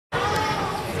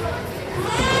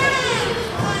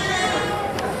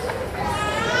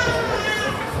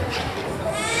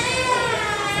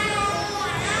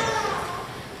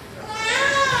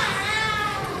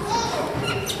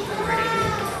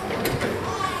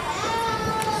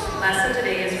lesson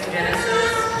today is from Genesis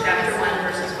chapter 1,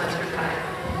 verses 1 through 5.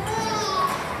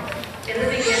 In the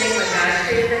beginning, when God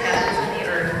created the heavens and the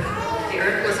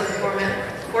earth was a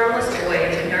formless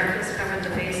void, and darkness covered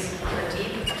the face of the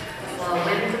deep, while a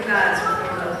wind from God swept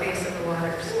over the face of the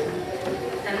waters.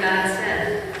 And God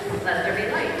said, "Let there be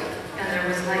light," and there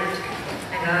was light.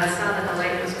 And God saw that the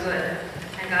light was good,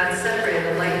 and God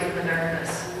separated the light from the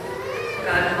darkness.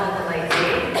 God called the light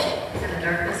day, and the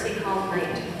darkness he called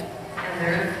night. And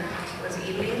there was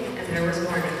evening, and there was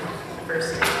morning, the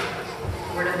first day.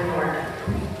 Word of the Lord.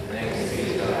 Thanks be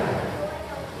to God.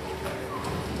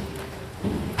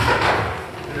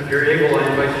 And if you're able, I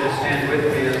invite you to stand with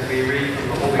me as we read from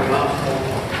the Holy Gospel.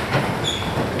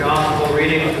 The Gospel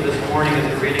reading for this morning is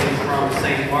a reading from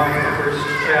St. Mark, the first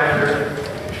chapter.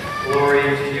 Glory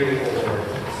to you, O Lord.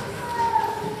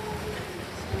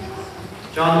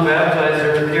 John the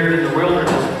Baptizer appeared in the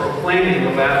wilderness proclaiming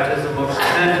the baptism of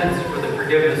repentance for the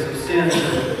forgiveness of sins.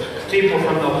 People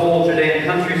from the whole Judean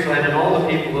countryside and all the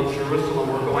people of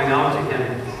Jerusalem were going out to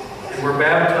him and were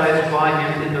baptized by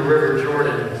him in the river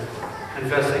Jordan,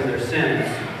 confessing their sins.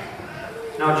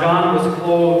 Now John was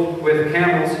clothed with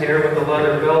camel's hair with a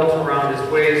leather belt around his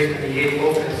waist, and he ate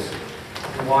locusts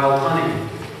and wild honey.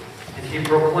 And he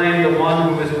proclaimed, "The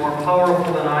one who is more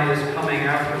powerful than I is coming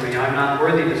after me. I am not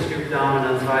worthy to stoop down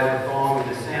and untie the thong of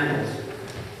his sandals.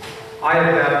 I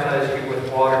have baptized you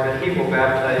with water, but he will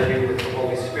baptize you with the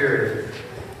Holy Spirit."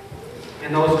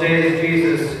 In those days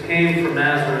Jesus came from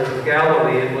Nazareth of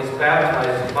Galilee and was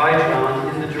baptized by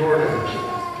John in the Jordan.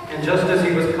 And just as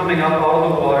he was coming up out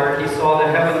of the water, he saw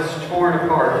the heavens torn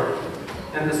apart,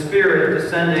 and the Spirit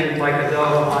descending like a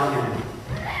dove on him.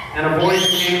 And a voice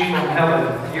came from heaven,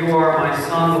 "You are my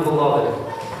Son, the Beloved.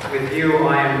 With you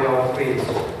I am well pleased."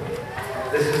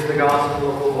 This is the gospel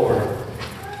of the Lord.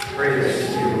 Praise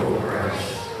to you, O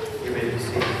Christ. You may be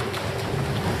seated.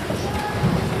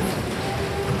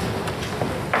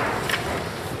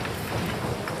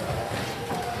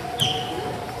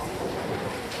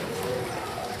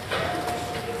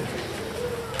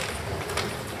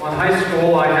 Well, in high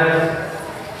school, I had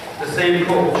the same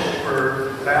coach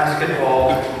for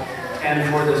basketball and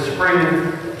for the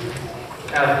spring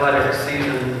athletic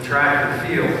season, track and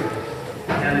field.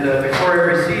 And before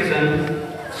every season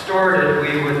started,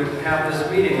 we would have this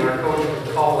meeting. Our coach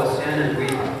would call us in, and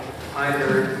we'd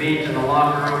either meet in the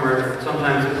locker room or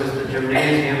sometimes it was the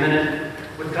gymnasium, and it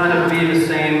would kind of be the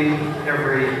same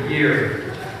every year.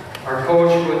 Our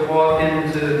coach would walk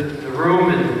into the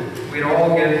room, and we'd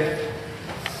all get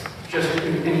just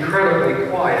incredibly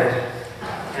quiet,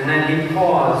 and then he'd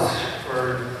pause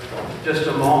for just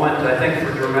a moment, I think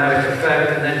for dramatic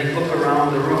effect, and then he'd look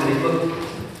around the room and he'd look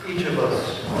each of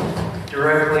us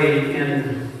directly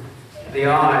in the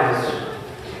eyes,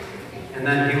 and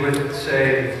then he would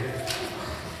say,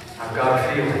 "I've got a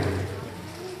feeling.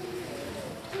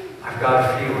 I've got a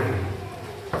feeling.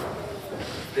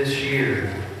 This year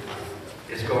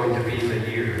is going to be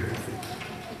the year.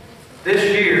 This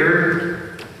year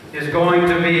is going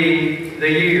to be the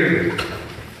year."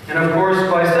 And of course,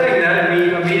 by saying that,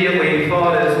 we immediately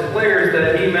thought as players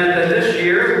that he meant that this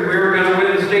year we were going to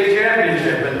win the state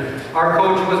championship, and our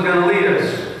coach was going to lead us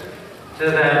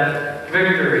to that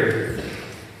victory.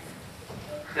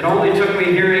 It only took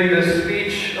me hearing this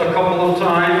speech a couple of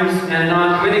times and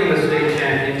not winning the state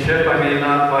championship, I mean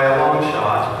not by a long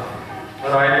shot,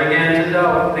 but I began to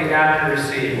doubt the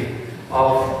accuracy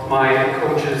of my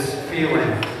coach's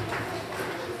feeling.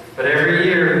 But every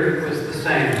year it was the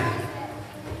same.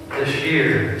 This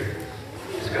year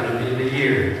is going to be the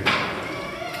year.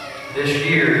 This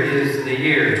year is the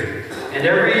year. And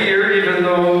every year, even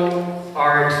though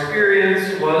our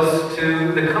experience was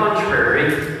to the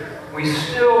contrary, we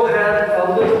still had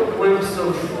a little glimpse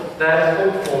of that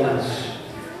hopefulness.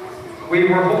 We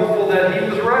were hopeful that he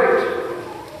was right,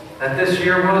 that this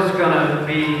year was going to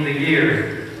be the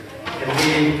year. And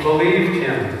we believed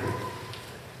him.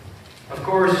 Of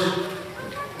course,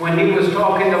 when he was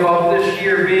talking about this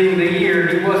year being the year,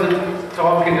 he wasn't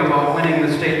talking about winning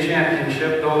the state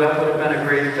championship, though that would have been a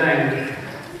great thing.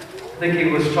 I think he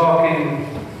was talking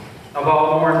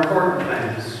about more important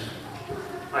things.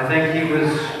 I think he was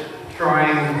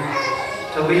trying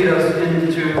to lead us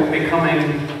into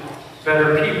becoming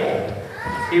better people.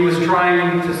 He was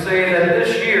trying to say that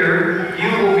this year you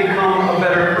will become a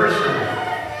better person.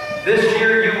 This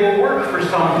year you will work for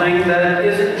something that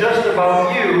isn't just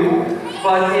about you,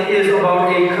 but it is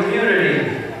about a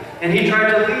community. And he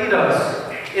tried to lead us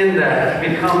in that, to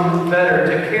become better,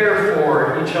 to care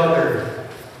for each other,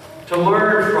 to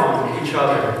learn from each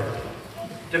other,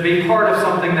 to be part of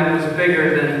something that was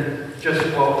bigger than just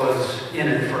what was in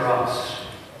it for us.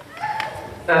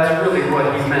 That's really what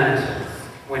he meant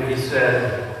when he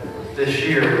said this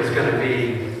year was going to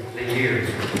be the year.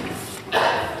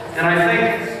 And I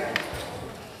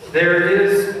think there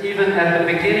is, even at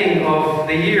the beginning of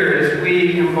the year, as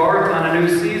we embark on a new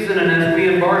season and as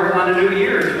we embark on a new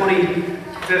year,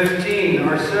 2015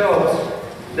 ourselves,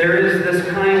 there is this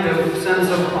kind of sense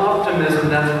of optimism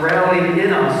that's rallied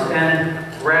in us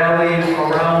and rallied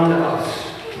around us.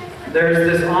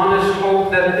 There's this honest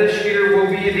hope that this year will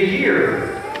be the year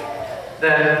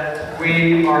that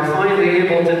we are finally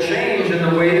able to change in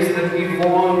the ways that we've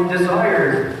long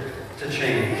desired to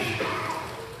change.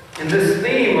 And this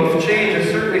theme of change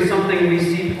is certainly something we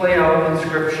see play out in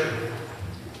Scripture.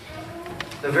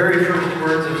 The very first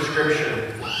words of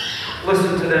Scripture.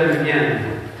 Listen to them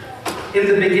again. In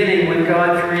the beginning, when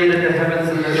God created the heavens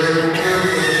and the earth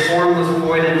was a formless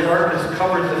void, and darkness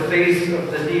covered the face of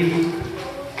the deep,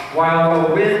 while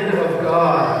a wind of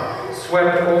God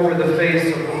swept over the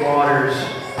face of the waters.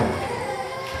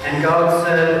 And God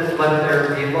said, "Let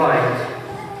there be light."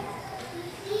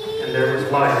 And there was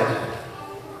light.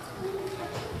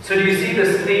 So do you see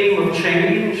this theme of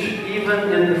change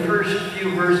even in the first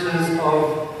few verses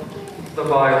of the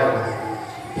Bible?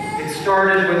 It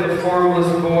started with a formless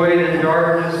void, and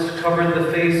darkness covered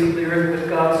the face of the earth, but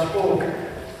God spoke,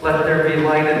 "Let there be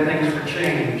light," and things were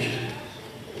changed.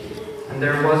 And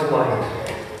there was light.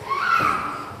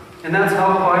 And that's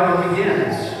how the Bible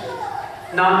begins.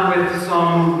 Not with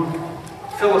some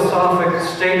philosophic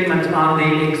statement on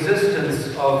the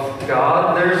existence of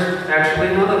God. There's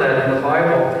actually none of that in the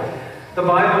Bible. The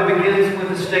Bible begins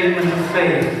with a statement of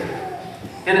faith.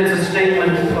 And it's a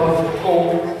statement of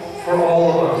hope for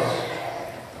all of us.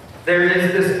 There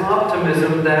is this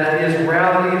optimism that is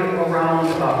rallied around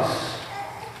us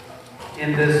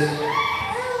in this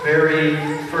very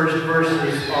first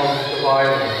verses of the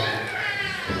Bible.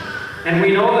 And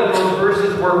we know that those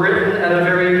verses were written at a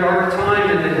very dark time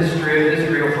in the history of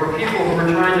Israel for people who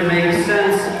were trying to make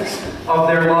sense of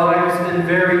their lives in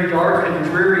very dark and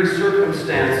dreary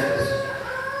circumstances.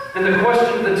 And the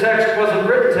question of the text wasn't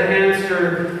written to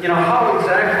answer, how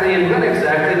exactly and when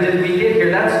exactly did we get here?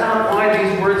 That's not why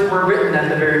these words were written at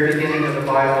the very beginning of the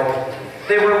Bible.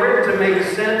 They were written to make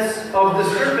sense of the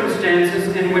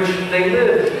circumstances in which they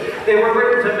lived. They were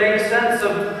written to make sense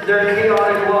of their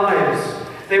chaotic lives.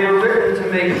 They were written to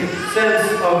make sense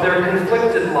of their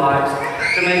conflicted lives,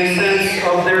 to make sense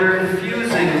of their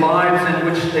confusing lives in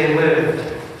which they lived.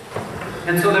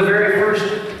 And so the very first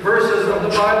verses of the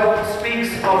Bible speaks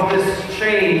of this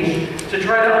change, to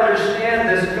try to understand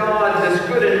this God, this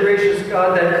good and gracious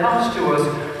God that comes to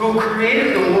us, who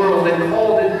created the world and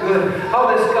called it good. How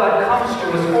this God comes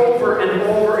to us over and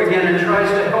over again and tries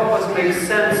to help us make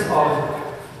sense of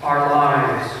our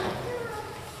lives.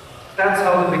 That's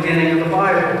how the beginning of the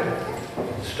Bible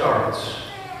starts.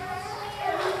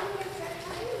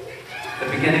 The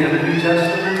beginning of the New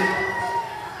Testament,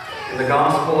 in the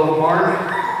Gospel of Mark,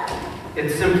 it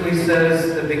simply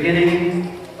says the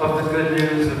beginning of the good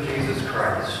news of Jesus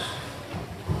Christ.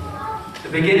 The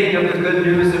beginning of the good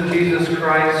news of Jesus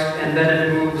Christ, and then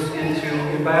it moves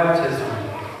into a baptism.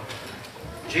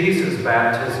 Jesus'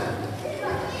 baptism.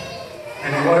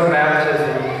 And what a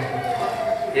baptism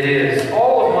it is.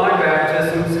 All of my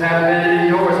baptisms have been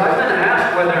indoors. I've been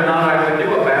asked whether or not I would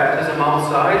do a baptism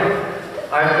outside.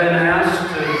 I've been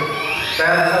asked to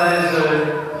baptize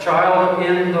a child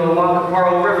in the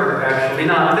Lacaparo River, actually.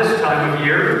 Not this time of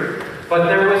year, but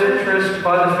there was interest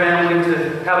by the family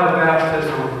to have a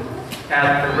baptism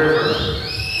at the river.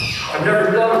 I've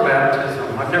never done a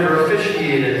baptism. I've never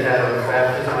officiated at a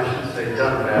baptism. I shouldn't say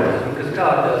done a baptism, because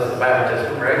God does the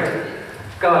baptism, right?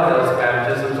 God does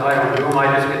baptisms. I don't do them.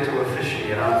 I just get to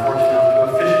officiate. I'm fortunate enough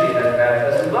to officiate at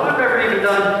baptisms. But I've never even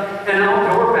done an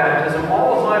outdoor baptism.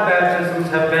 All of my baptisms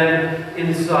have been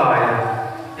inside,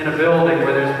 in a building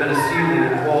where there's been a ceiling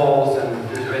and walls, and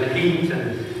there's been heat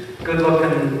and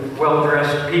good-looking,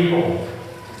 well-dressed people.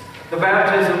 The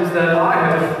baptisms that I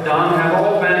have done have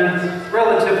all been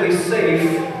relatively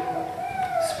safe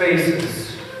spaces.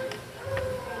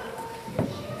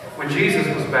 When Jesus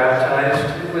was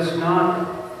baptized, it was not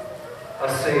a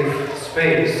safe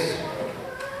space.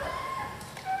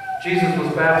 Jesus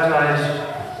was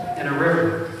baptized in a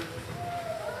river.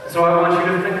 So I want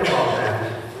you to think about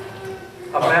that.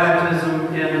 A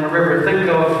baptism in a river. Think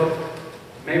of,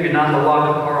 maybe not the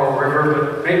Lacaparo River,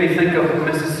 but maybe think of the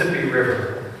Mississippi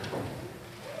River.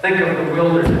 Think of the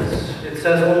wilderness. It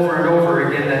says over and over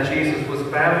again that Jesus was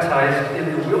baptized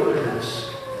in the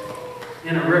wilderness,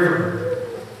 in a river.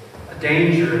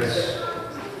 Dangerous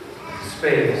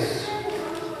space.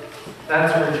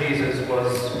 That's where Jesus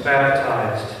was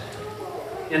baptized.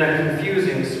 in a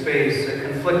confusing space, a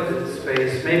conflicted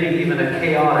space, maybe even a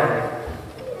chaotic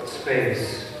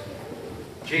space.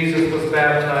 Jesus was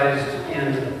baptized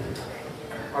in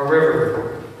a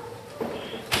river.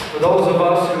 For those of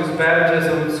us whose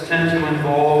baptisms tend to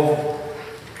involve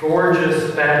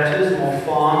gorgeous baptismal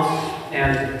fonts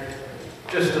and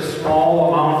just a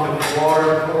small amount of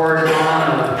water poured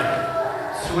on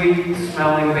a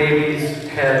sweet-smelling baby's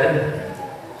head,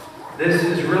 this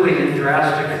is really in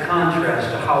drastic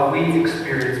contrast to how we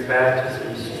experience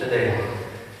baptisms today.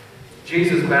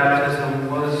 Jesus' baptism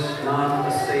was not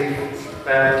a safe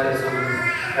baptism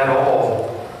at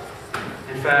all.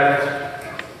 In fact,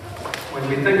 when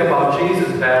we think about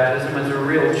Jesus' baptism, it's a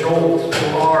real jolt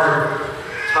to our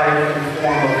type and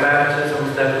form of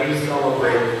baptism that we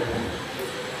celebrate.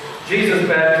 Jesus'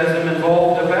 baptism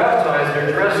involved a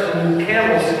baptizer dressed in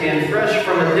camel skin, fresh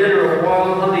from a dinner of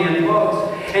wild honey and bugs,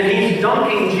 and he's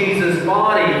dunking Jesus'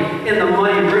 body in the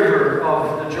muddy river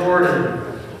of the Jordan.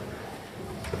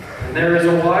 And there is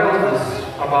a wildness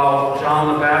about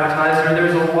John the Baptizer.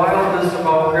 There's a wildness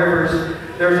about rivers.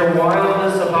 There's a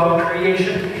wildness about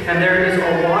creation. And there is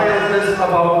a wildness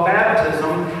about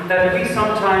baptism that we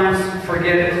sometimes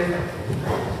forget.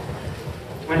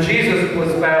 When Jesus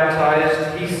was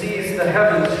baptized, he sees the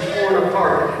heavens torn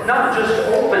apart. Not just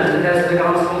opened, as the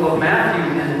Gospel of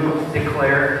Matthew and Luke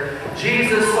declare.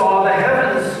 Jesus saw the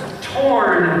heavens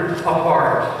torn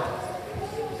apart.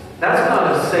 That's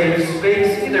not a safe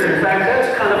space either. In fact,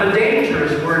 that's kind of a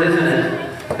dangerous word, isn't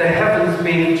it? The heavens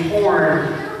being torn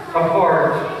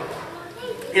apart.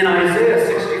 In Isaiah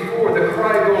 64, the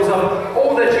cry goes up,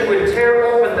 "Oh, that you would tear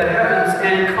open the heavens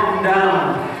and come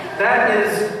down." That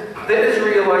is the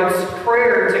Israelites'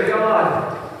 prayer to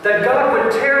God, that God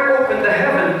would tear open the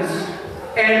heavens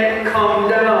and come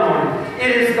down.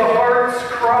 It is the heart's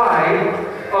cry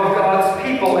of God's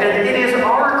people, and it is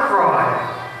our cry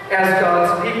as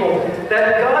God's people,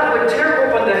 that God would tear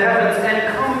open the heavens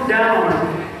and come down,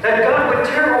 that God would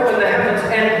tear open the heavens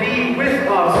and be with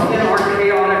us in our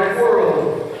chaotic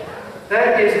world.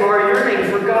 That is our yearning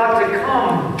for God to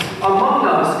come among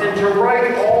us and to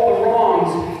right all the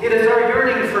wrongs. It is our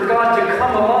yearning for God to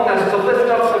come among us, to lift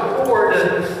up the poor,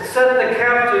 to set the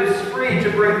captives free, to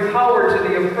bring power to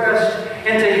the oppressed,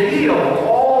 and to heal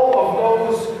all of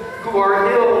those who are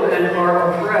ill and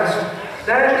are oppressed.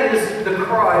 That is the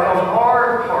cry of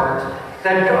our heart,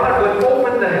 that God would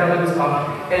open the heavens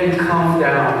up and come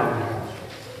down.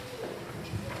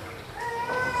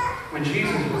 When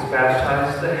Jesus was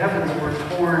baptized, the heavens were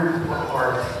torn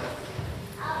apart.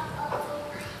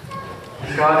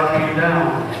 And God came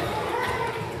down.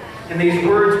 And these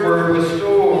words were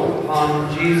bestowed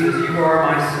upon Jesus, "You are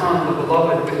my Son, the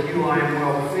beloved, with you I am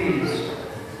well pleased."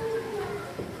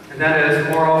 And that has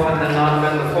more often than not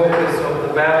been the focus of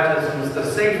the baptisms, the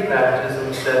safe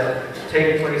baptisms that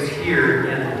take place here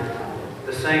in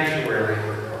the sanctuary.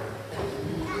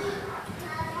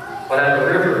 But at the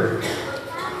river,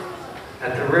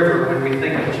 when we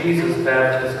think of Jesus'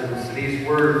 baptisms, these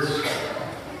words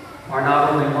are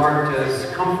not only marked as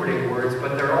comforting words,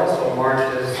 but they're also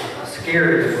marked as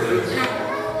scary words.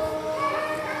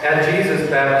 At Jesus'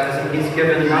 baptism, he's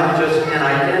given not just an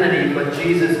identity, but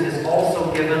Jesus is also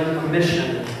given a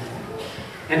mission.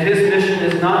 And his mission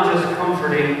is not just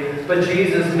comforting, but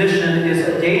Jesus' mission is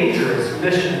a dangerous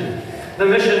mission. The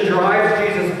mission drives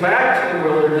Jesus back to the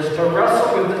wilderness to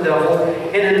wrestle with the devil,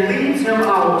 and it leads him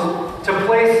out to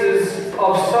places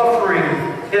of suffering.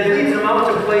 It leads him out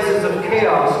to places of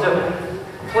chaos, to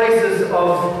places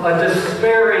of a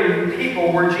despairing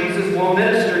people where Jesus will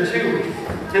minister to.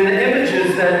 And the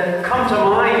images that come to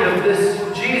mind of this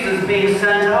Jesus being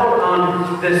sent out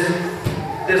on this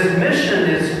mission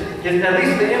is, at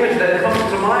least the image that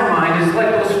comes to my mind, is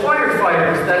like those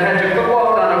firefighters that had to go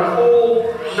out on a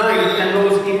cold night, and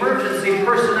those emergency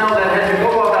personnel that had to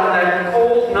go out on that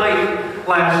cold night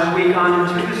last week on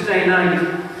Tuesday night.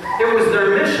 It was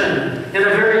their mission in a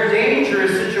very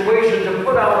dangerous situation to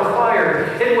put out a fire.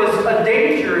 It was a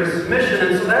dangerous mission,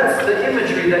 and so that's the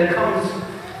imagery that comes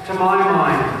to my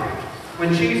mind.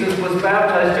 When Jesus was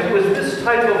baptized, it was this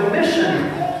type of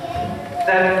mission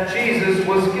that Jesus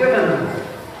was given.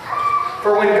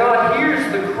 For when God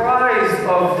hears the cries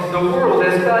of the world,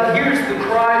 as God hears the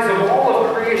cries of all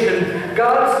of creation,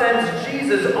 God sends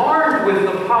Jesus armed with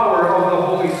the power of the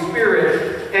Holy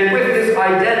Spirit and with his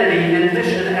identity and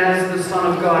mission as the Son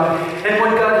of God. And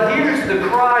when God hears the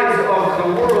cries of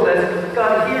the world, as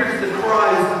God hears the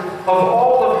cries of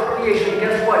all of creation,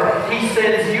 guess what? He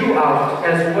sends you out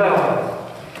as well.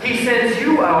 He sends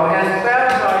you out as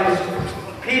baptized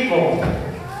people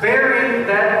bearing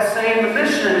that same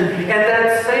mission and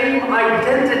that same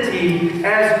identity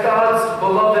as God's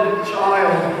beloved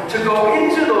child, to go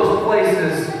into those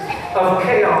places of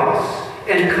chaos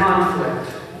and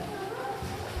conflict.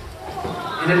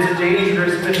 And it's a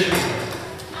dangerous mission.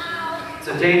 It's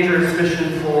a dangerous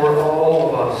mission for all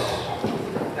of us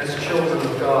as children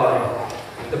of God.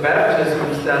 The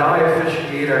baptisms that I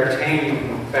officiate are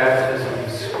tame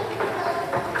baptisms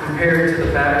compared to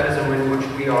the baptism in which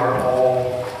we are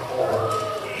all called.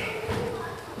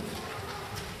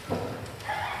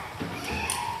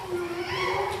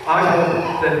 I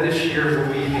hope that this year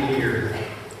will be the year.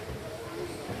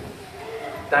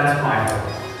 That's my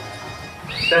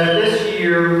hope. That this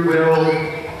year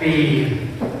will be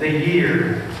the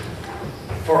year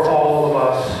for all of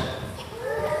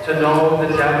us to know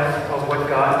the depth of what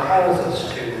God calls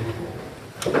us to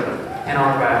in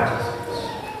our baptisms.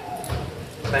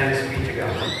 Thanks be to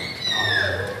God.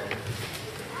 Amen.